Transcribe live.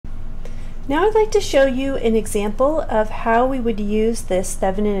Now I'd like to show you an example of how we would use this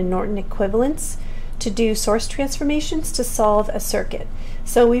Thevenin and Norton equivalence to do source transformations to solve a circuit.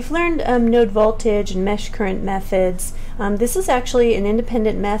 So we've learned node voltage and mesh current methods. This is actually an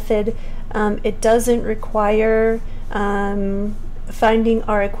independent method. It doesn't require finding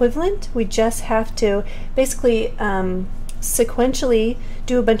our equivalent. We just have to basically sequentially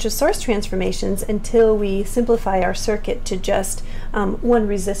do a bunch of source transformations until we simplify our circuit to just one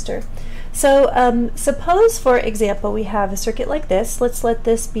resistor. So suppose, for example, we have a circuit like this. Let's let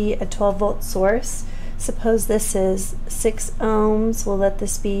this be a 12-volt source. Suppose this is 6 ohms. We'll let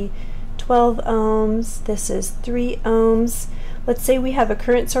this be 12 ohms. This is 3 ohms. Let's say we have a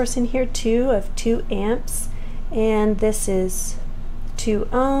current source in here too of 2 amps, and this is 2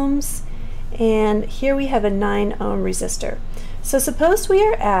 ohms, and here we have a 9 ohm resistor. So suppose we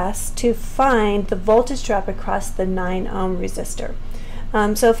are asked to find the voltage drop across the 9 ohm resistor.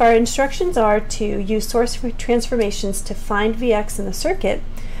 So if our instructions are to use source transformations to find Vx in the circuit,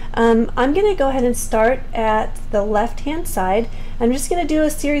 I'm going to go ahead and start at the left-hand side. I'm just going to do a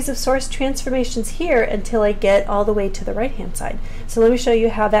series of source transformations here until I get all the way to the right-hand side. So let me show you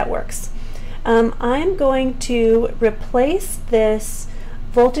how that works. I'm going to replace this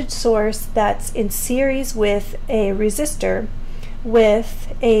voltage source that's in series with a resistor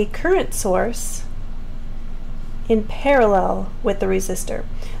with a current source in parallel with the resistor.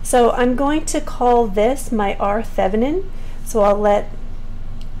 So I'm going to call this my R Thevenin. So I'll let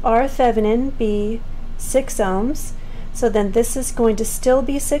R Thevenin be 6 ohms. So then this is going to still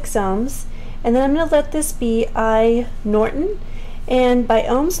be 6 ohms. And then I'm going to let this be I Norton. And by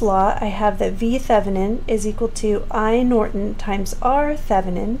Ohm's law, I have that V Thevenin is equal to I Norton times R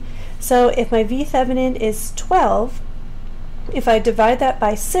Thevenin. So if my V Thevenin is 12, if I divide that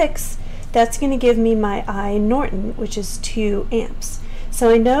by 6, that's going to give me my I Norton, which is 2 amps. So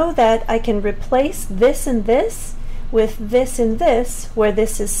I know that I can replace this and this with this and this, where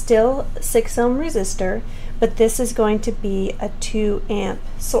this is still 6 ohm resistor, but this is going to be a 2 amp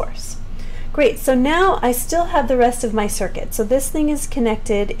source. Great, so now I still have the rest of my circuit. So this thing is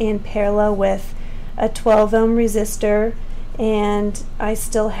connected in parallel with a 12 ohm resistor, and I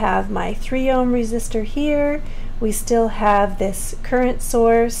still have my 3 ohm resistor here. We still have this current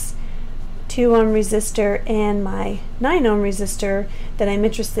source, 2 ohm resistor, and my 9 ohm resistor that I'm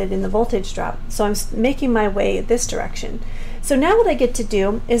interested in the voltage drop. So I'm making my way this direction. So now what I get to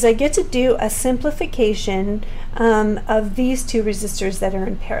do is I get to do a simplification of these two resistors that are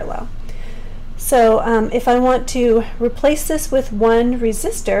in parallel. So if I want to replace this with one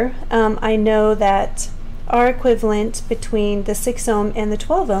resistor, I know that our equivalent between the 6 ohm and the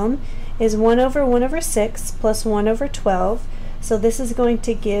 12 ohm is 1 over 1 over 6 plus 1 over 12. So this is going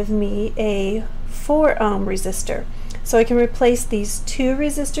to give me a 4 ohm resistor. So I can replace these two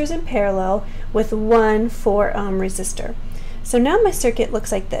resistors in parallel with one 4 ohm resistor. So now my circuit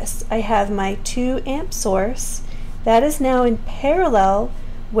looks like this. I have my 2 amp source that is now in parallel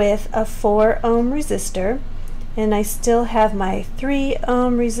with a 4 ohm resistor, and I still have my 3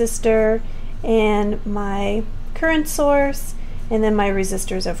 ohm resistor and my current source, and then my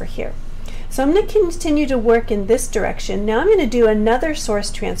resistors over here. So I'm going to continue to work in this direction. Now I'm going to do another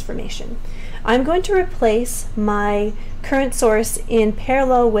source transformation. I'm going to replace my current source in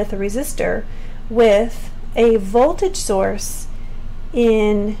parallel with a resistor with a voltage source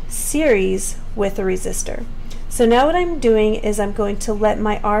in series with a resistor. So now what I'm doing is I'm going to let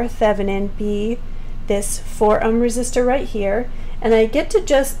my R Thevenin be this 4 ohm resistor right here, and I get to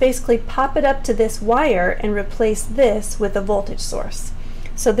just basically pop it up to this wire and replace this with a voltage source.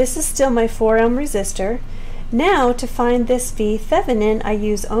 So this is still my 4 ohm resistor. Now to find this V Thevenin, I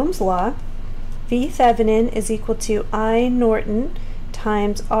use Ohm's law. V Thevenin is equal to I Norton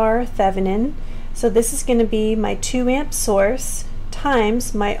times R Thevenin. So this is going to be my 2 amp source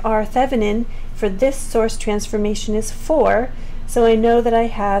times my R Thevenin. For this source transformation is 4, so I know that I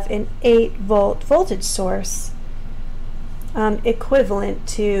have an 8 volt voltage source equivalent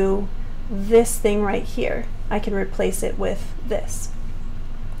to this thing right here. I can replace it with this.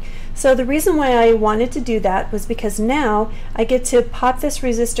 So the reason why I wanted to do that was because now I get to pop this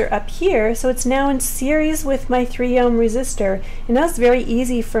resistor up here, so it's now in series with my 3 ohm resistor, and now it's very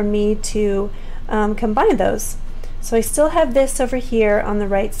easy for me to combine those. So I still have this over here on the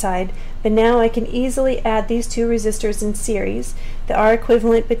right side, but now I can easily add these two resistors in series. The R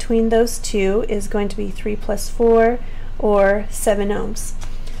equivalent between those two is going to be 3 plus 4, or 7 ohms.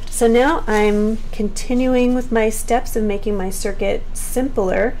 So now I'm continuing with my steps of making my circuit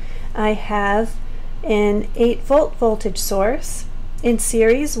simpler. I have an 8 volt voltage source in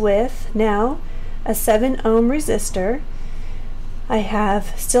series with now a 7 ohm resistor.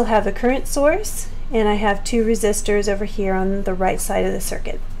 still have a current source, and I have two resistors over here on the right side of the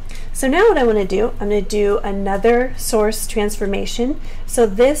circuit. So now what I want to do, I'm going to do another source transformation. So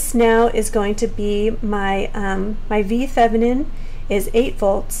this now is going to be my V Thevenin is 8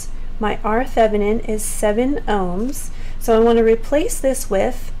 volts, my R Thevenin is 7 ohms. So I want to replace this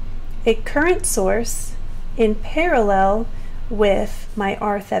with a current source in parallel with my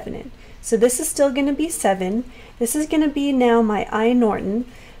R Thevenin. So this is still going to be 7. This is going to be now my I Norton.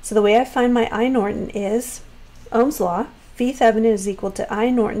 So the way I find my I Norton is Ohm's law. V Thevenin is equal to I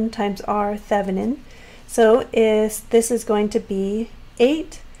Norton times R Thevenin. So this is going to be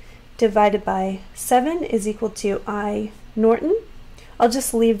 8 divided by 7 is equal to I Norton. I'll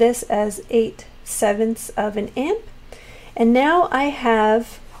just leave this as 8/7 of an amp. And now I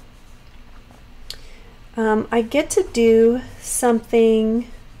have, I get to do something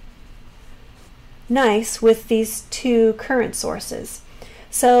nice with these two current sources.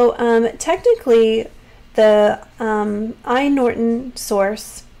 So technically the I Norton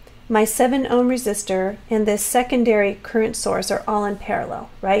source, my 7 ohm resistor, and this secondary current source are all in parallel,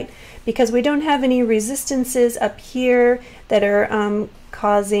 right? Because we don't have any resistances up here that are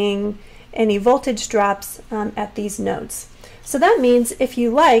causing any voltage drops at these nodes. So that means if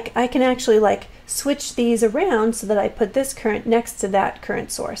you like, I can actually switch these around so that I put this current next to that current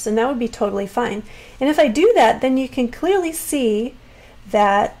source, and that would be totally fine. And if I do that, then you can clearly see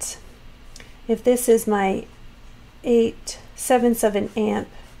that if this is my 8/7 of an amp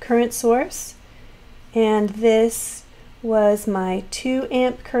current source, and this was my 2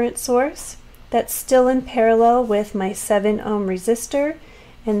 amp current source, that's still in parallel with my 7 ohm resistor,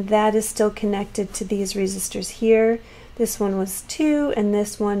 and that is still connected to these resistors here. This one was 2 and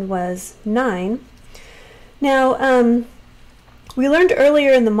this one was 9. Now we learned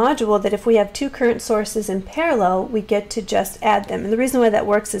earlier in the module that if we have two current sources in parallel, we get to just add them. And the reason why that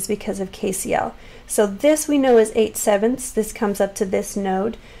works is because of KCL. So this we know is 8/7. This comes up to this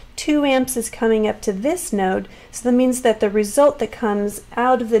node. 2 amps is coming up to this node. So that means that the result that comes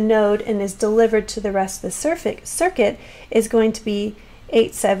out of the node and is delivered to the rest of the circuit is going to be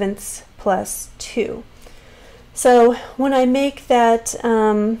 8/7 plus 2. So when I make that,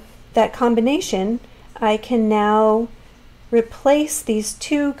 that combination, I can now replace these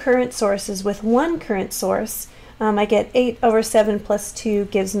two current sources with one current source. I get 8/7 plus 2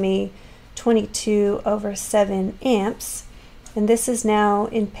 gives me 22/7 amps. And this is now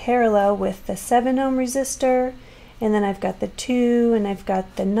in parallel with the 7 ohm resistor, and then I've got the 2 and I've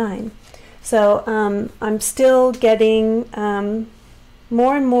got the 9. So I'm still getting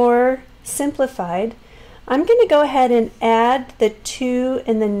more and more simplified. I'm going to go ahead and add the 2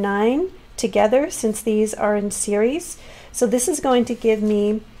 and the 9 together since these are in series. So this is going to give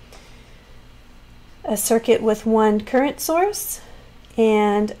me a circuit with one current source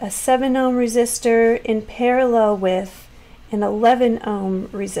and a 7 ohm resistor in parallel with an 11 ohm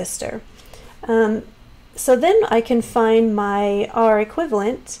resistor. So then I can find my R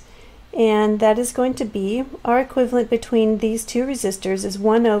equivalent, and that is going to be R equivalent between these two resistors is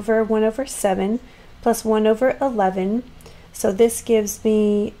 1/1/7 plus 1/11. So this gives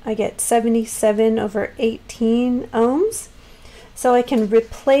me, I get 77/18 ohms. So I can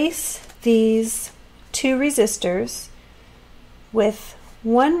replace these two resistors with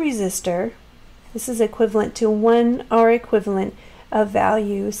one resistor. This is equivalent to one R equivalent of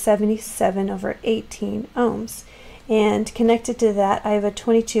value 77/18 ohms. And connected to that, I have a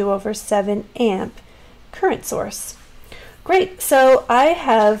 22/7 amp current source. Great, so I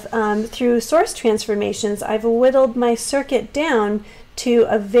have, through source transformations, I've whittled my circuit down to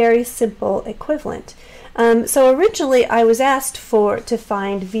a very simple equivalent. So originally I was asked to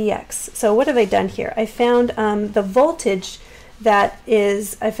find Vx. So what have I done here? I found the voltage that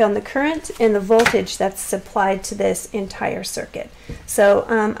is, I found the current and the voltage that's supplied to this entire circuit. So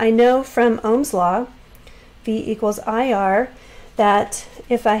I know from Ohm's law, V equals IR, that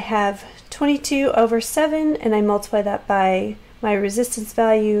if I have 22/7 and I multiply that by my resistance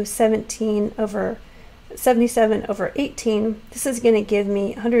value 77/18, this is going to give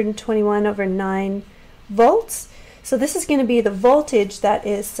me 121/9 volts. So this is going to be the voltage that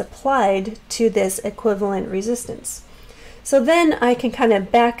is supplied to this equivalent resistance. So then I can kind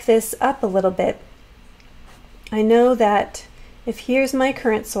of back this up a little bit. I know that if here's my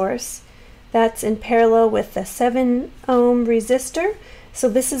current source, that's in parallel with the 7 ohm resistor. So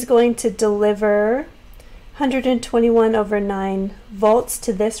this is going to deliver 121/9 volts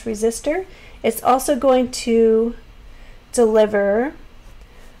to this resistor. It's also going to deliver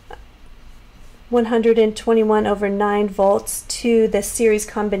 121/9 volts to the series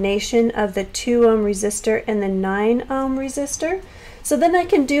combination of the 2 ohm resistor and the 9 ohm resistor. So then I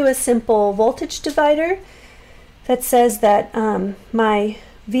can do a simple voltage divider that says that my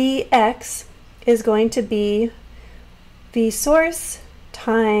Vx is going to be V source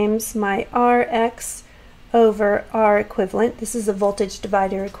times my Rx over R equivalent. This is a voltage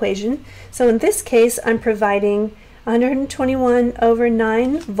divider equation. So in this case, I'm providing 121 over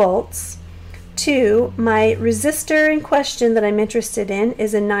 9 volts to my resistor in question that I'm interested in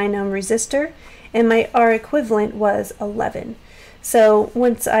is a 9 ohm resistor, and my R equivalent was 11. So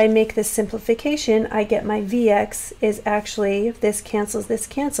once I make this simplification, I get my Vx is actually, if this cancels,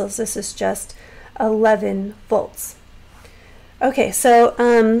 this is just 11 volts. Okay, so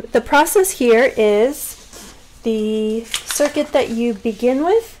the process here is the circuit that you begin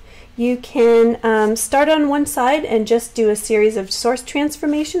with. You can start on one side and just do a series of source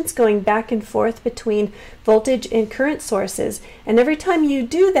transformations going back and forth between voltage and current sources. And every time you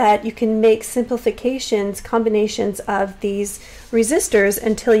do that, you can make simplifications, combinations of these resistors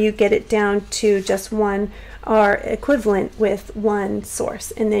until you get it down to just one R equivalent with one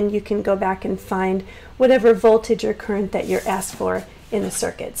source. And then you can go back and find whatever voltage or current that you're asked for in the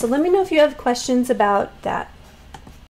circuit. So let me know if you have questions about that.